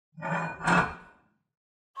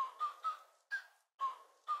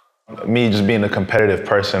Me just being a competitive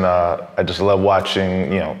person, I just love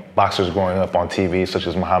watching, boxers growing up on TV, such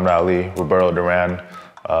as Muhammad Ali, Roberto Duran,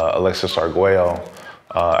 Alexis Arguello.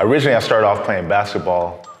 Originally, I started off playing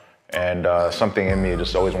basketball, and something in me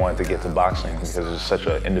just always wanted to get to boxing because it's such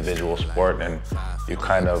an individual sport, and you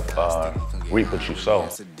kind of reap what you sow.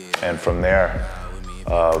 And from there,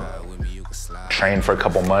 trained for a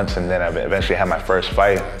couple months, and then I eventually had my first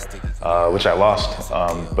fight, which I lost.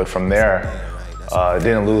 But from there,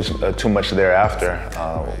 didn't lose too much thereafter,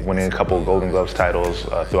 winning a couple of Golden Gloves titles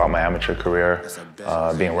throughout my amateur career,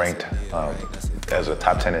 being ranked as a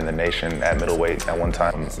top 10 in the nation at middleweight at one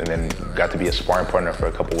time, and then got to be a sparring partner for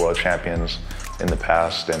a couple world champions in the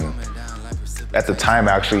past. And at the time,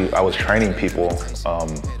 actually, I was training people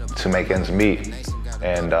to make ends meet,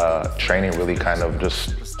 and training really kind of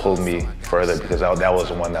just pulled me further because that was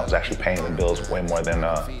the one that was actually paying the bills way more than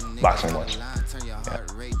boxing was. Yeah.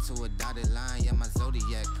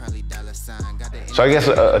 So I guess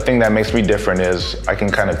a thing that makes me different is I can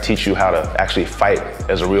kind of teach you how to actually fight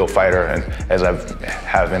as a real fighter, and as I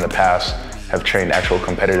have in the past, have trained actual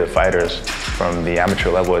competitive fighters from the amateur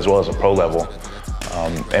level as well as the pro level.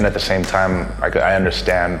 And at the same time, I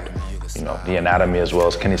understand the anatomy as well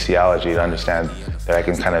as kinesiology to understand that I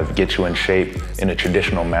can kind of get you in shape in a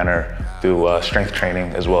traditional manner through strength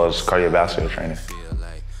training as well as cardiovascular training.